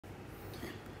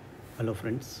Hello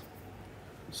friends.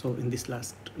 So in this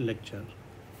last lecture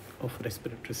of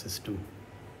respiratory system,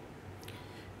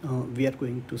 we are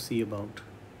going to see about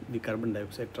the carbon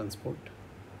dioxide transport,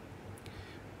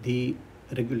 the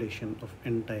regulation of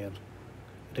entire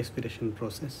respiration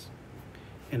process,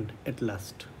 and at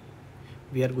last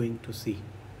we are going to see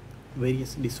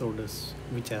various disorders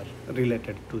which are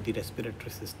related to the respiratory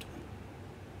system.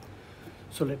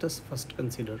 So let us first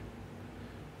consider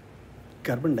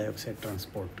carbon dioxide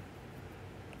transport.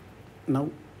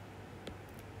 Now,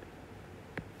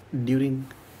 during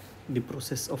the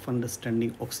process of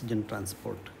understanding oxygen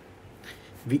transport,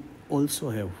 we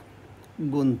also have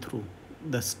gone through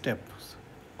the steps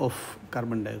of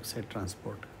carbon dioxide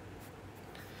transport.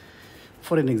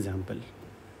 For an example,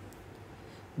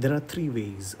 there are three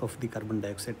ways of the carbon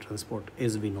dioxide transport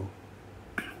as we know.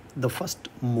 The first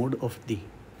mode of the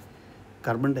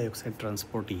carbon dioxide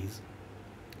transport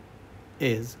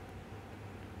is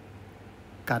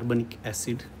carbonic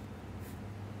acid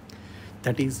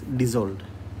that is dissolved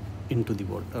into the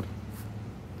water.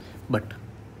 But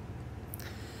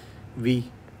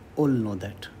we all know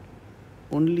that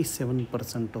only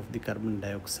 7% of the carbon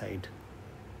dioxide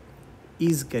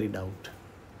is carried out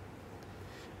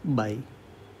by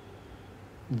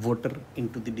water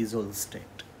into the dissolved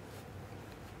state,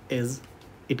 as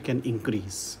it can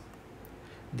increase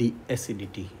the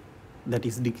acidity, that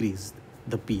is decrease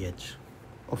the pH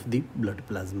of the blood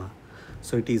plasma.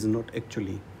 So it is not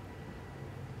actually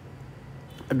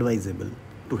advisable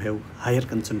to have higher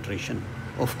concentration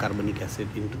of carbonic acid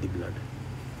into the blood.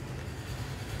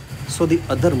 So the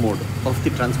other mode of the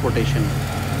transportation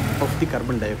of the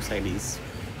carbon dioxide is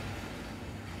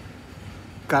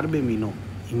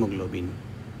carbaminohemoglobin.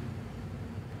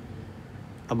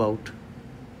 About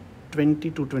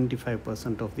 20 to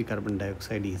 25% of the carbon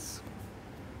dioxide is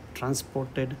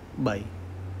transported by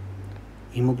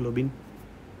hemoglobin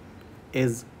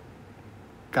as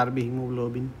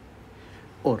carbahemoglobin,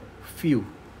 or few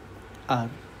are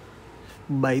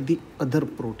by the other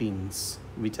proteins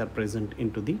which are present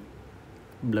into the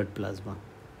blood plasma.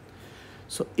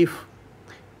 So if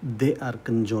they are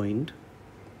conjoined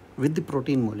with the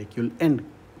protein molecule and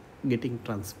getting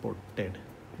transported,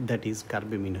 that is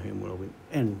carbaminohemoglobin,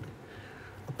 and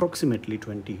approximately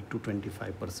 20 to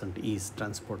 25% is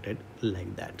transported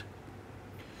like that.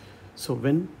 So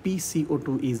when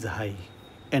PCO2 is high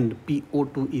and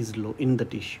PO2 is low in the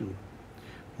tissue,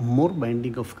 more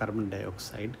binding of carbon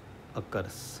dioxide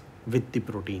occurs with the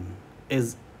protein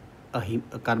as a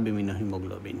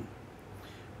carbaminohemoglobin.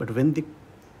 But when the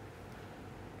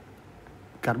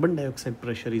carbon dioxide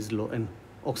pressure is low and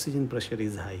oxygen pressure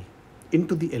is high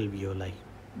into the alveoli,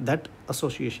 that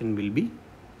association will be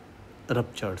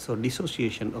ruptured. So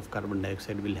dissociation of carbon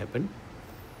dioxide will happen.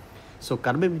 So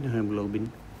carbaminohemoglobin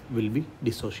will be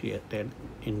dissociated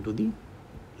into the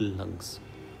lungs.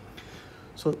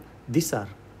 So these are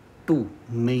two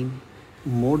main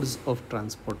modes of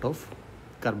transport of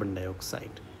carbon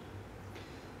dioxide.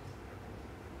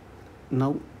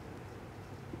 Now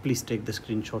please take the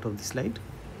screenshot of the slide.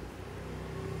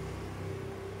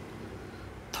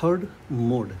 Third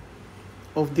mode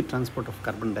of the transport of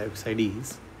carbon dioxide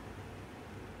is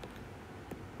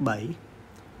by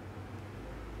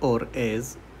or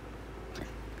as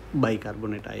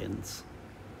bicarbonate ions,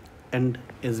 and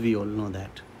as we all know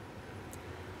that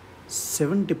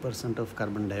 70% of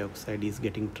carbon dioxide is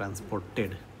getting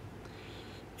transported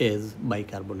as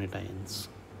bicarbonate ions.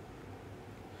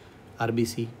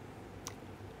 RBC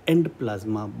and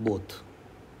plasma both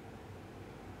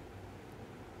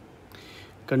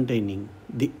containing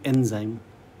the enzyme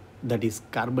that is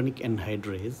carbonic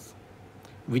anhydrase,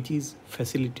 which is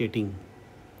facilitating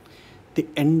the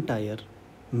entire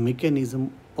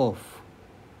mechanism of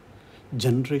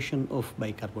generation of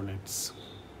bicarbonates,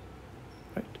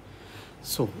 right?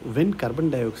 So when carbon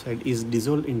dioxide is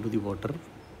dissolved into the water,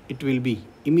 it will be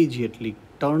immediately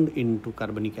turned into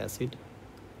carbonic acid,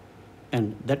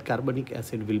 and that carbonic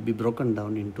acid will be broken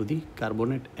down into the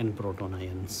carbonate and proton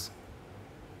ions.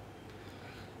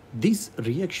 This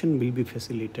reaction will be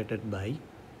facilitated by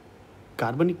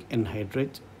carbonic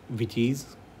anhydrase, which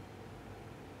is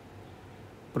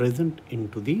present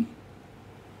into the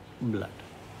blood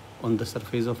on the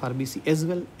surface of RBC as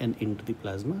well and into the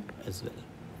plasma as well.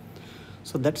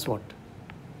 So that's what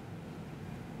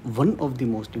one of the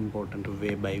most important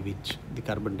way by which the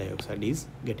carbon dioxide is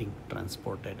getting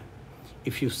transported.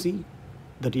 If you see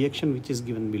the reaction which is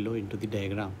given below into the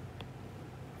diagram,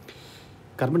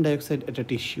 carbon dioxide at a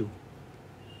tissue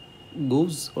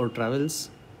goes or travels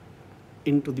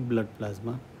into the blood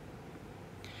plasma,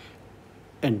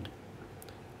 and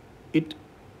it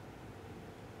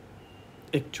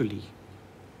actually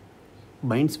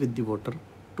binds with the water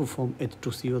to form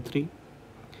H2CO3,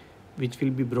 which will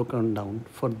be broken down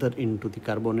further into the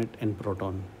carbonate and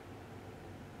proton.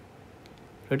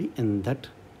 Ready? And that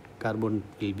carbon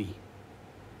will be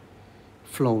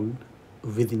flown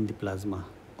within the plasma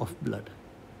of blood.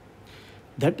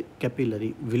 That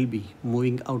capillary will be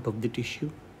moving out of the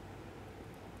tissue,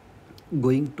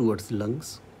 going towards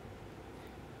lungs.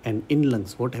 And in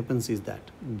lungs, what happens is that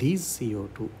these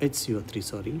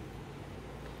HCO3,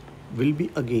 will be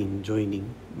again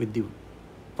joining with the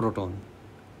proton,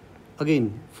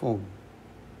 again form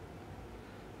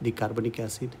the carbonic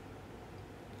acid,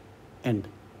 and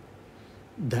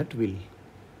that will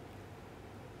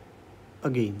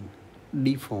again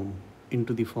deform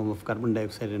into the form of carbon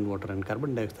dioxide and water, and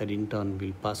carbon dioxide in turn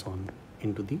will pass on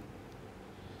into the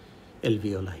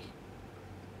alveoli.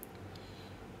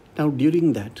 Now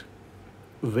during that,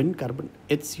 when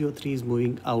HCO3 is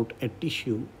moving out at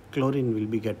tissue, chlorine will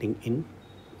be getting in,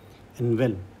 and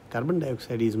when carbon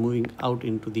dioxide is moving out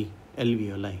into the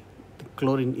alveoli, the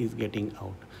chlorine is getting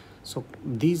out. So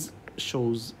this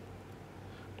shows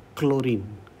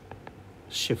chlorine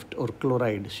shift or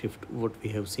chloride shift, what we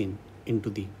have seen into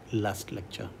the last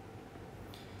lecture.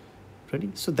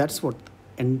 Ready? So that's what the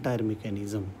entire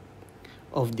mechanism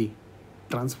of the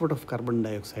transport of carbon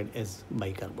dioxide as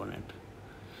bicarbonate.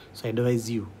 So I advise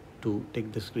you to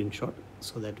take the screenshot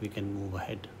so that we can move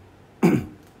ahead.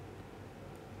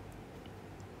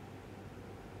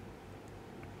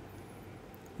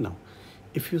 Now,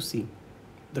 if you see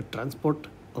the transport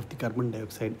of the carbon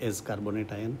dioxide as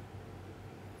carbonate ion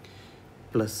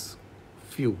plus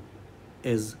few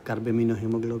as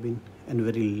carbaminohemoglobin and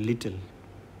very little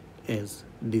as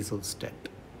diesel stat.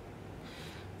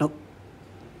 Now,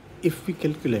 if we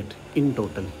calculate in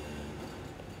total,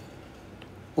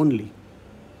 only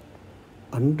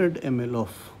 100 ml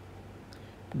of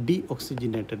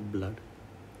deoxygenated blood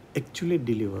actually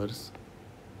delivers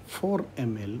 4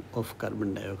 ml of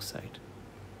carbon dioxide.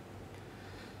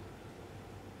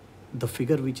 The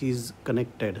figure which is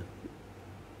connected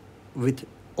with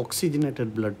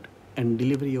oxygenated blood and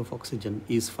delivery of oxygen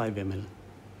is 5 ml.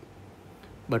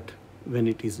 But when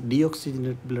it is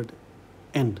deoxygenated blood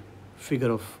and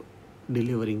figure of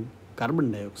delivering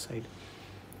carbon dioxide,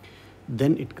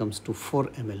 then it comes to 4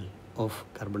 ml of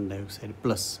carbon dioxide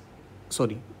per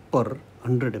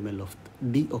 100 ml of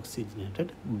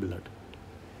deoxygenated blood.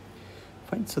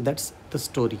 Fine. So that's the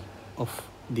story of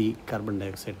the carbon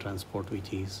dioxide transport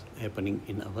which is happening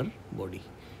in our body.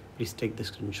 Please take the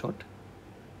screenshot.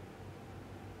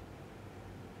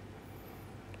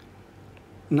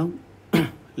 Now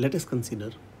let us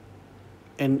consider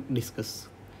and discuss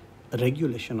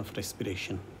regulation of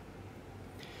respiration.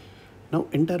 Now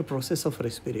entire process of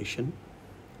respiration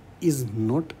is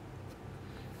not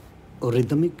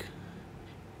rhythmic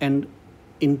and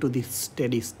into the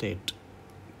steady state.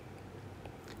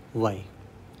 Why?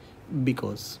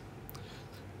 Because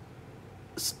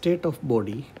state of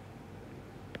body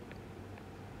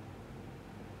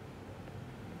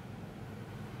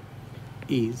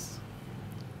is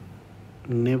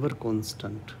never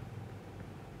constant.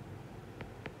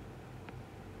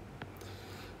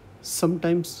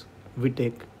 Sometimes we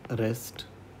take rest,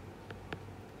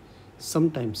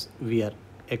 sometimes we are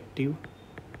active,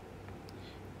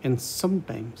 and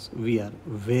sometimes we are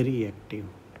very active.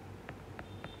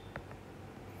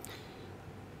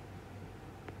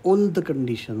 All the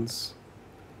conditions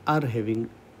are having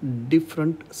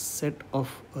different set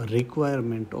of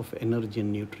requirement of energy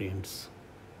and nutrients.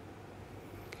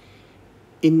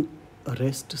 In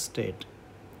rest state,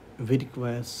 we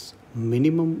require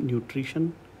minimum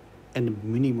nutrition and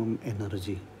minimum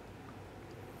energy.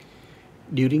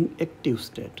 During active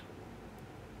state,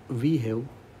 we have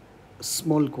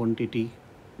small quantity,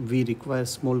 we require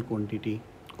small quantity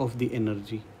of the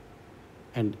energy,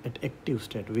 and at active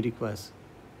state we require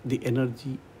the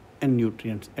energy and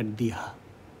nutrients at the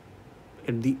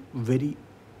very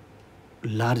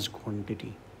large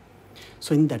quantity.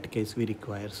 So in that case, we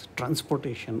require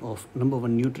transportation of number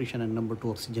one nutrition and number two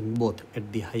oxygen, both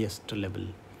at the highest level.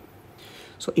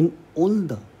 So in all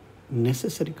the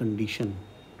necessary condition,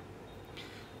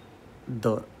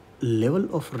 the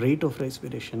level of rate of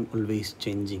respiration always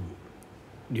changing.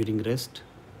 During rest,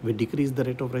 we decrease the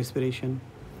rate of respiration.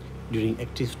 During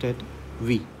active state,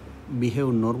 we behave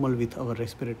normal with our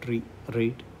respiratory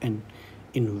rate, and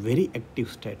in very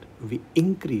active state, we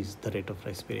increase the rate of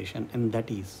respiration, and that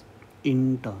is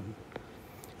in turn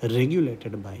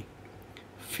regulated by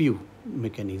few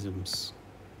mechanisms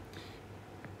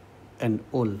and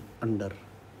all under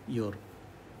your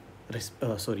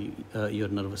your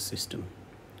nervous system,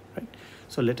 right?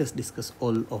 So let us discuss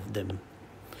all of them.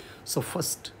 So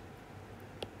first,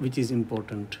 which is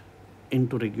important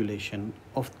into regulation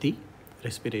of the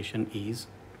respiration is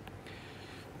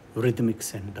rhythmic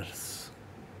centers,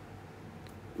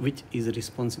 which is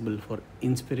responsible for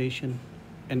inspiration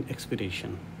and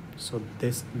expiration. So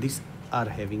these are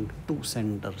having two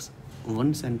centers.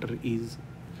 One center is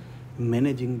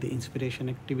managing the inspiration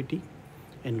activity,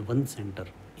 and one center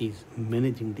is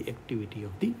managing the activity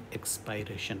of the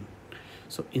expiration.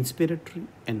 So inspiratory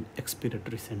and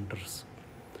expiratory centers.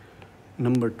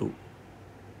 Number 2,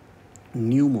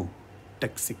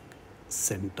 pneumotaxic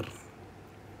center.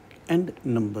 And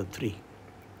number 3,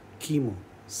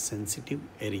 chemosensitive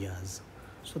areas.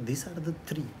 So these are the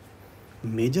three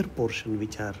major portions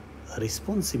which are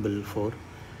responsible for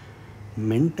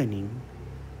maintaining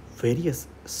various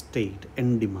state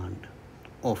and demand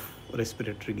of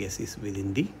respiratory gases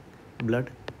within the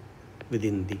blood,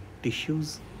 within the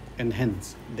tissues, and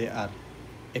hence they are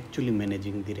actually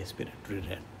managing the respiratory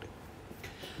rate.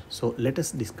 So let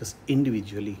us discuss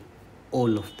individually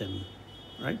all of them,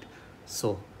 right?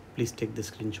 So please take the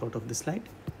screenshot of the slide.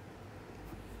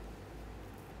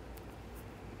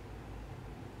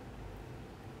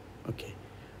 Okay,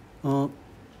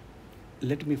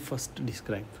 let me first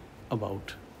describe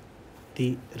about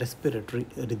the respiratory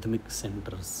rhythmic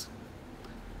centers,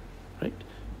 right?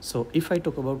 So if I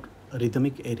talk about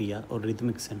rhythmic area or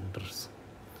rhythmic centers,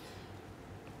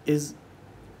 is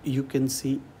you can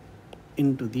see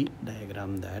into the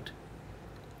diagram that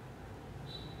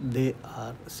they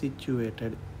are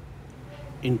situated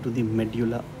into the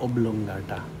medulla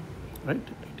oblongata, right?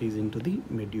 It is into the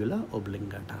medulla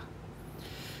oblongata.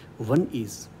 One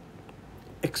is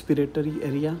expiratory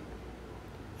area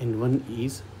and one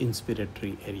is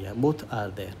inspiratory area. Both are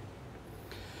there.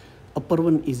 Upper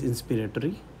one is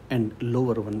inspiratory and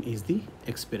lower one is the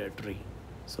expiratory.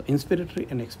 So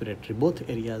inspiratory and expiratory, both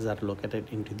areas are located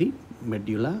into the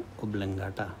medulla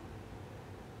oblongata.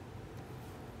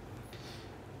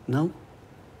 Now,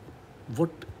 what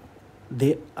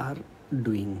they are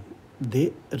doing,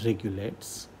 they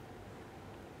regulates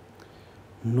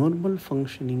normal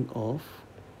functioning of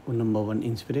number 1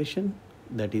 inspiration,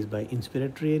 that is by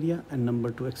inspiratory area, and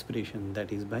number 2 expiration,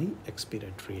 that is by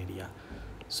expiratory area.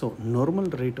 So normal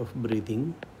rate of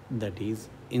breathing, that is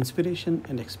inspiration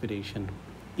and expiration,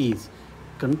 is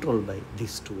controlled by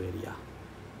these two areas.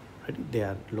 Right? They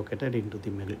are located into the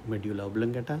medulla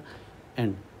oblongata,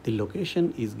 and the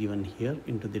location is given here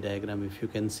into the diagram, if you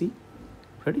can see.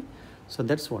 Ready? So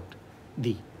that's what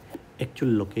the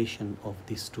actual location of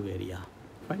these two areas.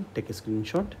 Fine, take a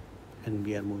screenshot and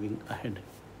we are moving ahead.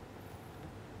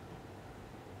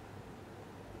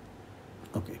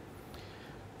 Okay,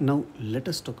 now let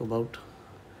us talk about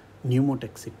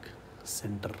pneumotaxic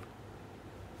center.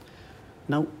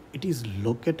 Now it is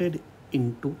located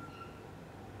into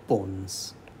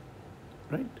pons,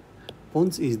 right?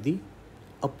 Pons is the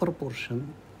upper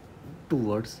portion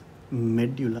towards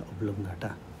medulla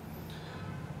oblongata,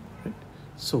 right?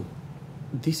 So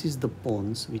this is the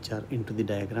pons which are into the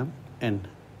diagram, and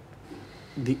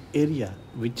the area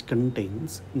which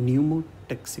contains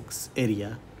pneumotaxic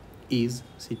area is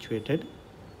situated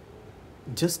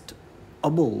just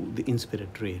above the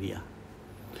inspiratory area.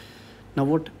 Now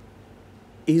what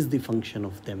is the function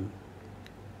of them?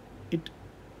 It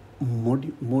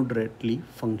moderately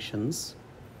functions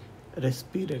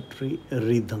respiratory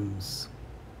rhythms,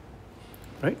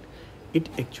 right? It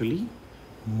actually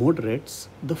moderates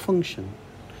the function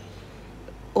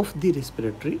of the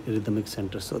respiratory rhythmic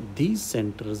center. So these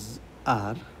centers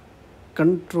are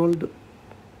controlled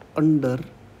under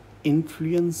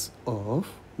influence of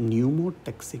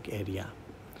pneumotaxic area.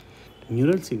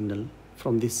 Neural signal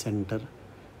from this center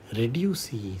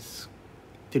reduces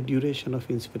the duration of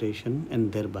inspiration,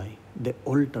 and thereby they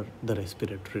alter the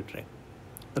respiratory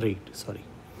rate.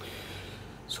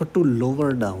 So to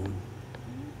lower down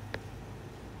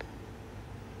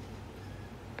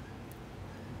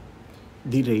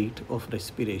the rate of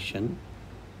respiration,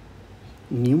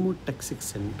 pneumotaxic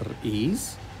center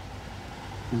is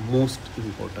most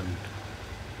important.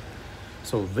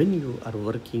 So when you are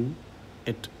working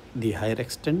at the higher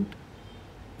extent,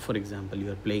 for example,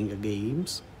 you are playing a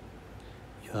games,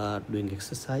 you are doing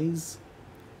exercise,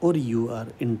 or you are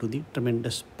into the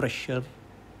tremendous pressure,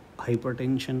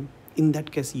 hypertension, in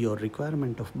that case your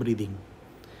requirement of breathing,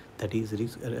 that is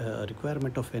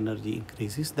requirement of energy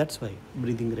increases. That's why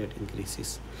breathing rate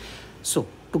increases. So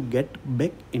to get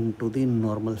back into the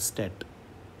normal state,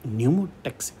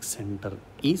 pneumotaxic center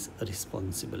is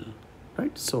responsible,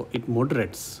 right? So it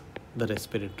moderates the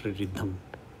respiratory rhythm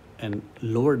and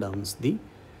lower downs the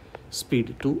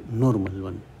speed to normal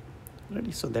one.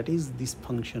 Ready? So that is this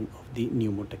function of the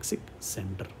pneumotaxic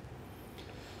center.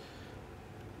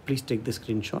 Please take the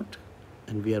screenshot,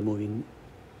 and we are moving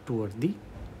towards the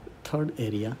third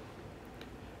area,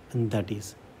 and that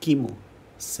is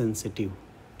chemosensitive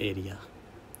area.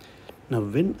 Now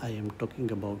when I am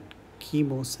talking about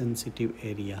chemosensitive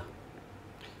area,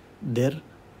 there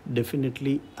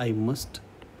definitely I must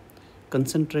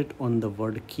concentrate on the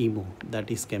word chemo, that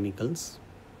is chemicals.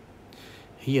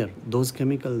 Here those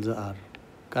chemicals are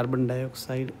carbon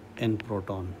dioxide and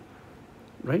proton,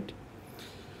 right?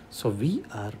 So we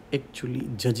are actually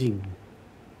judging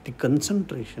the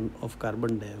concentration of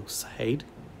carbon dioxide.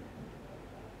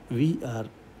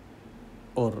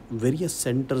 Or various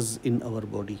centers in our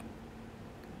body,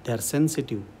 they are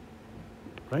sensitive,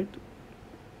 right,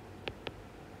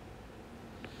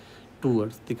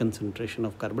 towards the concentration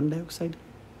of carbon dioxide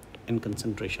and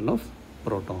concentration of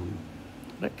proton,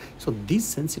 right? So this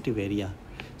sensitive area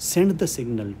send the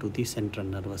signal to the central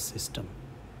nervous system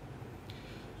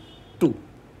to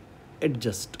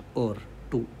adjust or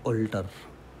to alter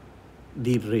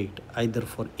the rate, either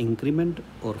for increment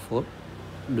or for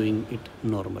doing it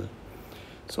normal.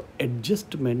 So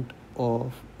adjustment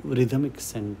of rhythmic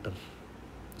center,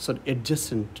 so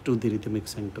adjacent to the rhythmic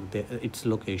center, its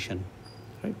location,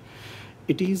 right,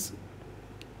 it is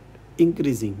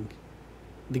increasing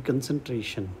the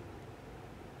concentration,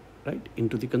 right,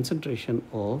 into the concentration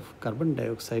of carbon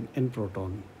dioxide and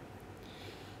proton.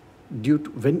 Due to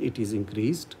when it is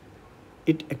increased,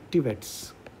 it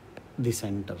activates the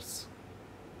centers,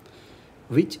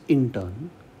 which in turn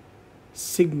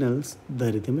signals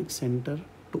the rhythmic center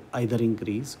to either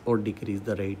increase or decrease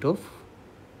the rate of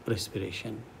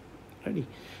respiration. Ready?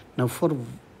 Now for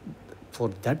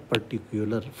that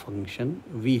particular function,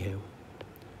 we have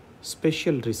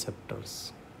special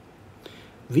receptors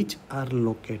which are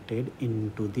located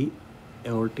into the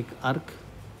aortic arc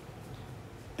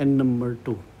and number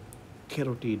 2,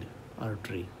 carotid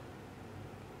artery.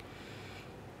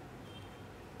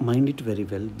 Mind it very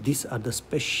well, these are the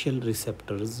special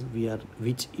receptors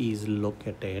which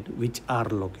are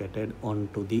located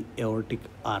onto the aortic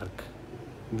arc,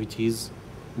 which is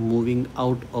moving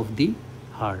out of the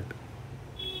heart,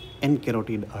 and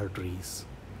carotid arteries.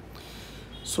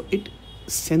 So it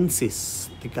senses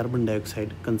the carbon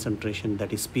dioxide concentration,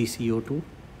 that is PCO2,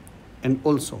 and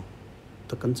also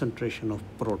the concentration of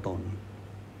proton.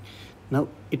 Now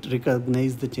it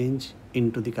recognizes the change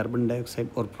into the carbon dioxide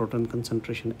or proton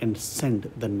concentration and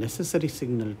send the necessary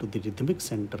signal to the rhythmic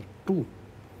center to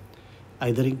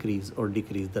either increase or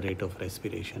decrease the rate of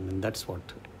respiration. And that's what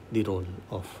the role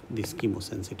of this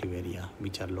chemosensitive area,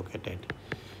 which are located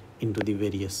into the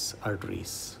various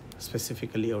arteries,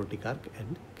 specifically aortic arc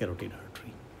and carotid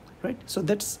artery, right? So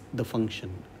that's the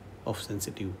function of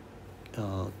sensitive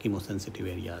chemosensitive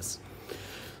areas.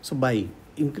 So by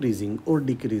increasing or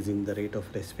decreasing the rate of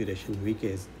respiration,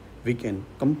 we can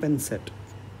compensate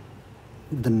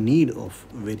the need of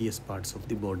various parts of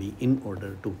the body in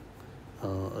order to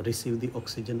receive the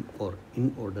oxygen or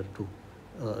in order to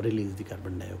release the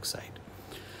carbon dioxide.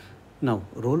 Now,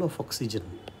 role of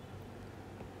oxygen,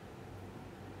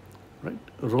 right?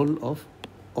 Role of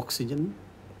oxygen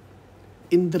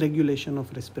in the regulation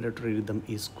of respiratory rhythm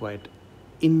is quite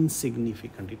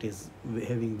insignificant. It is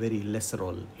having very less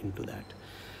role into that.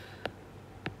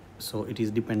 So it is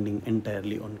depending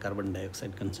entirely on carbon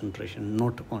dioxide concentration,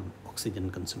 not on oxygen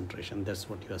concentration. That's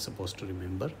what you are supposed to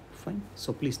remember. Fine.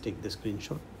 So please take the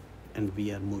screenshot, and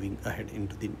we are moving ahead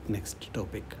into the next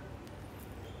topic.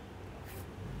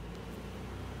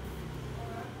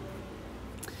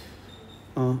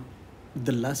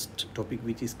 The last topic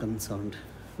which is concerned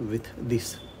with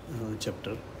this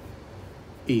chapter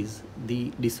is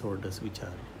the disorders which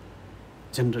are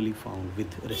generally found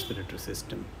with respiratory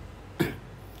system.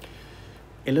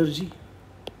 Allergy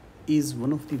is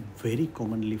one of the very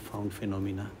commonly found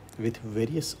phenomena with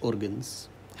various organs,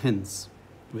 hence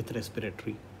with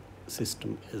respiratory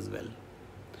system as well.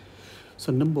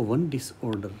 So number one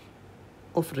disorder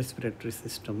of respiratory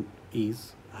system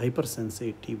is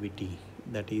hypersensitivity,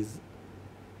 that is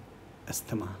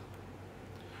asthma.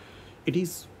 It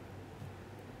is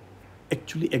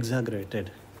actually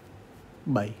exaggerated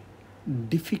by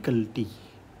difficulty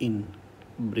in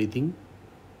breathing,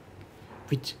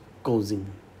 which causing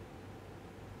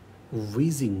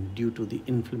wheezing due to the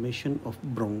inflammation of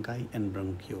bronchi and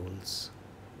bronchioles,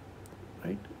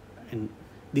 right? And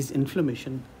this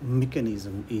inflammation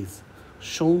mechanism is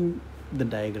shown into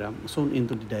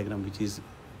the diagram which is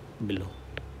below.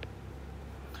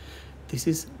 This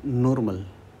is normal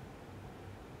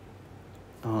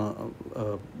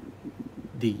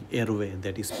the airway,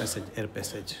 that is air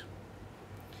passage.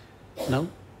 Now,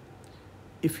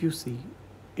 if you see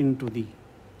into the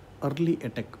early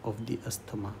attack of the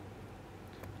asthma,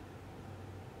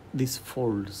 these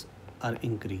folds are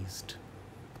increased,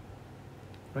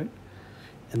 right?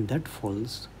 And that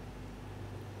folds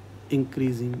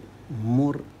increasing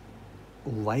more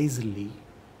wisely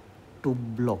to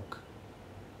block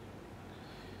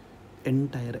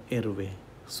entire airway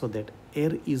so that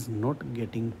air is not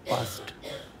getting passed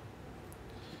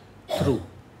through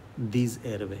these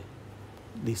airway,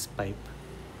 this pipe,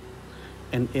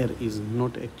 and air is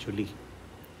not actually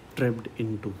trapped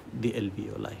into the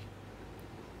alveoli.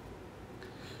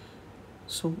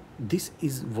 So this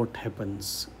is what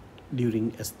happens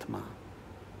during asthma.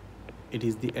 It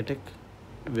is the attack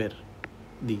where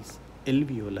these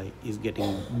alveoli is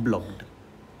getting blocked.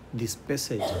 This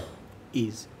passage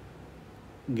is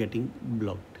getting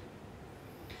blocked.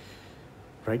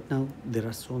 Right now there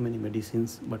are so many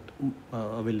medicines but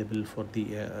available for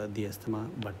the asthma,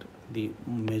 but the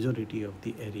majority of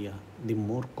the area, the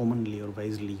more commonly or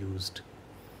wisely used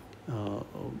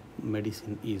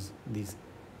medicine is these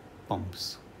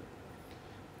pumps,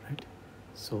 right?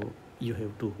 So you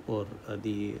have to, or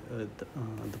the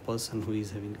person who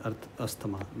is having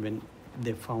asthma, when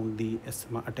they found the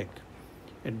asthma attack,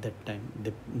 at that time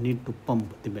they need to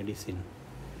pump the medicine,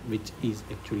 which is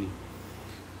actually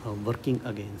working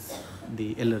against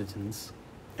the allergens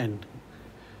and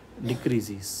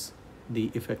decreases the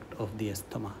effect of the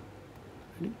asthma.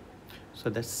 Ready? So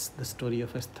that's the story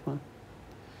of asthma.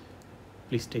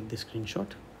 Please take the screenshot.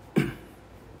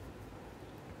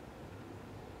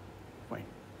 Fine.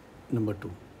 Number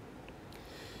 2,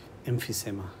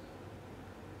 emphysema.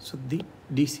 So the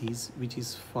disease which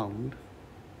is found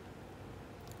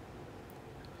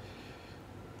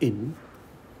in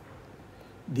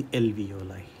the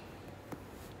alveoli,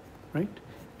 right?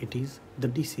 It is the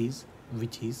disease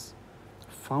which is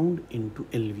found into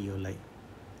alveoli,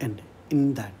 and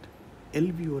in that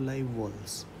alveoli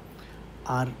walls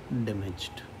are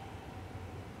damaged,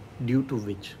 due to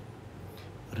which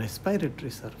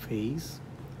respiratory surface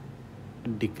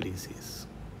decreases.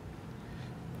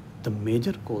 The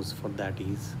major cause for that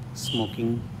is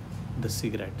smoking the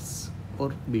cigarettes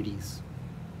or BDs,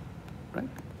 right?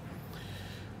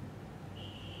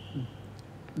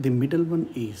 The middle one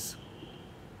is,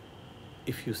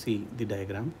 if you see the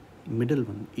diagram, middle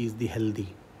one is the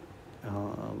healthy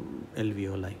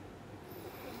alveoli.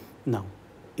 Now,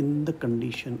 in the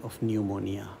condition of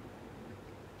pneumonia,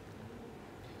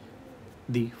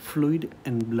 the fluid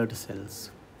and blood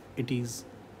cells, it is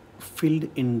filled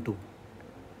into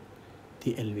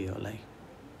the alveoli.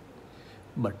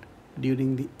 But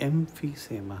during the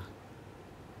emphysema,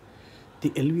 the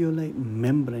alveoli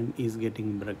membrane is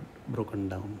getting broken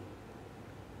down,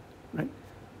 right?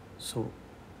 So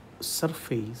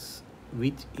surface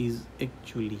which is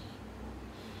actually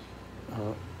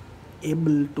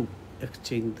able to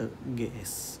exchange the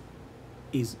gas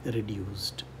is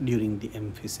reduced during the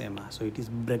emphysema. So it is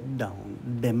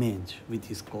breakdown, damage which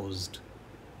is caused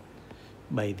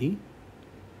by the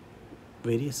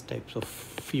various types of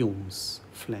fumes,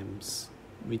 flames,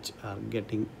 which are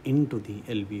getting into the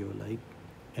alveoli,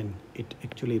 and it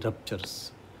actually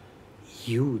ruptures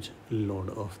huge load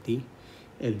of the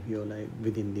alveoli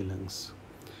within the lungs.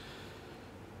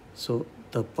 So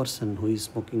the person who is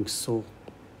smoking so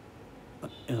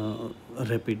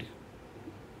rapid,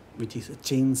 which is a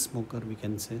chain smoker, we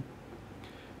can say,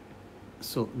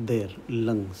 so their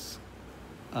lungs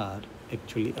are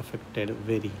actually affected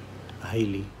very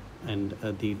highly, and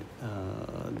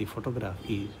the photograph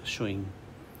is showing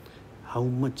how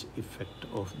much effect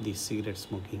of the cigarette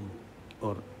smoking,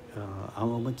 or how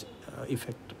much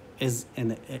effect as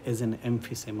an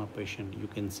emphysema patient you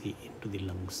can see into the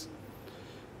lungs,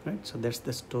 right? So that's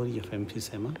the story of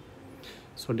emphysema.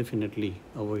 So definitely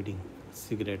avoiding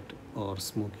cigarette or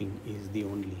smoking is the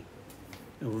only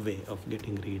way of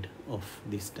getting rid of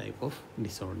this type of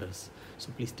disorders. So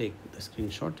please take the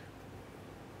screenshot.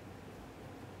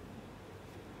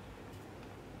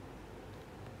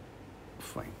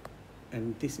 Fine.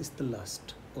 And this is the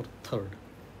last or third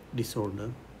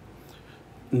disorder,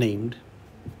 named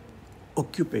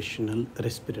occupational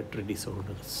respiratory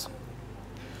disorders.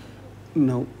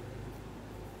 Now,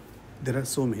 there are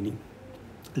so many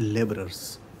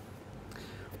laborers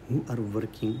who are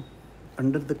working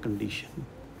under the condition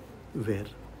where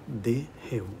they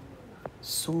have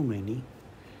so many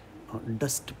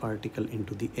dust particle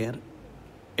into the air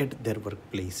at their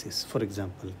workplaces. For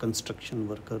example, construction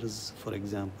workers, for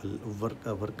example,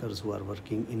 workers who are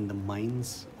working in the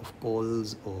mines of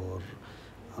coals or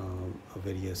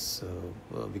various,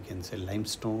 we can say,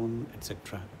 limestone,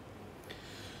 etc.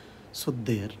 So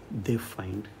there they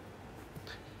find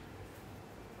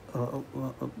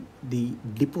the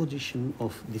deposition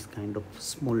of this kind of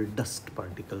small dust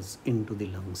particles into the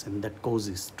lungs, and that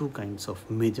causes two kinds of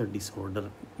major disorder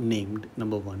named,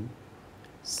 number one,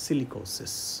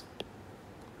 silicosis,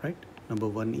 right? Number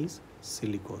one is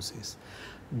silicosis,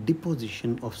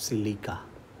 deposition of silica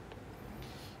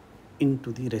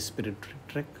into the respiratory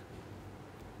tract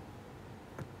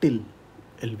till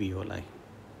alveoli,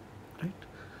 right?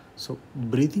 So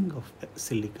breathing of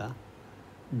silica,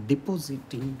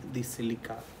 depositing the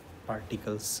silica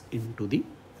particles into the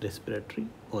respiratory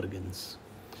organs.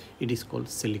 It is called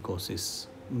silicosis.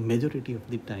 Majority of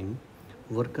the time,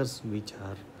 workers which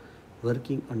are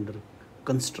working under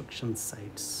construction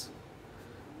sites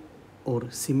or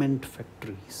cement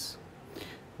factories,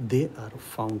 they are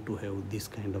found to have this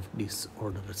kind of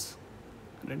disorders.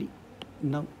 Ready?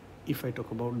 Now, if I talk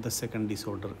about the second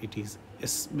disorder, it is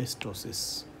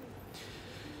asbestosis.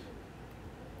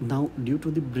 Now, due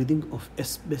to the breathing of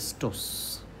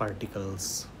asbestos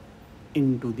particles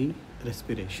into the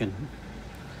respiration,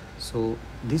 so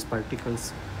these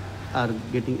particles are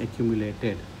getting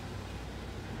accumulated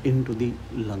into the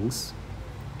lungs,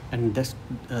 and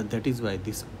that is why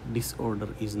this disorder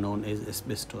is known as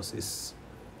asbestosis.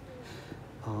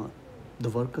 The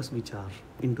workers which are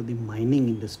into the mining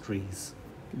industries,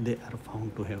 they are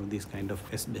found to have this kind of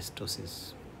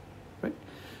asbestosis, right?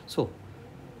 So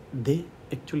they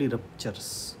actually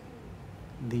ruptures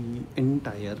the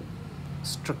entire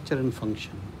structure and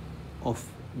function of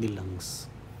the lungs.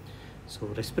 So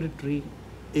respiratory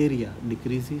area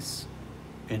decreases,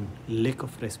 and lack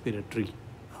of respiratory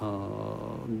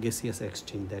gaseous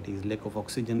exchange, that is lack of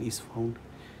oxygen, is found,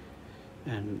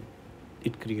 and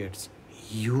it creates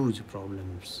huge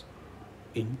problems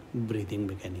in breathing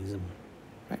mechanism,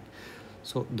 right?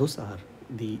 So those are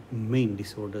the main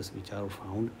disorders which are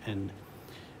found, and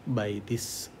by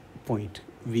this point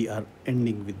we are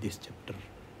ending with this chapter,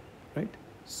 right?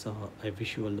 So I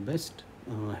wish you all the best.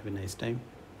 Have a nice time.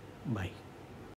 Bye.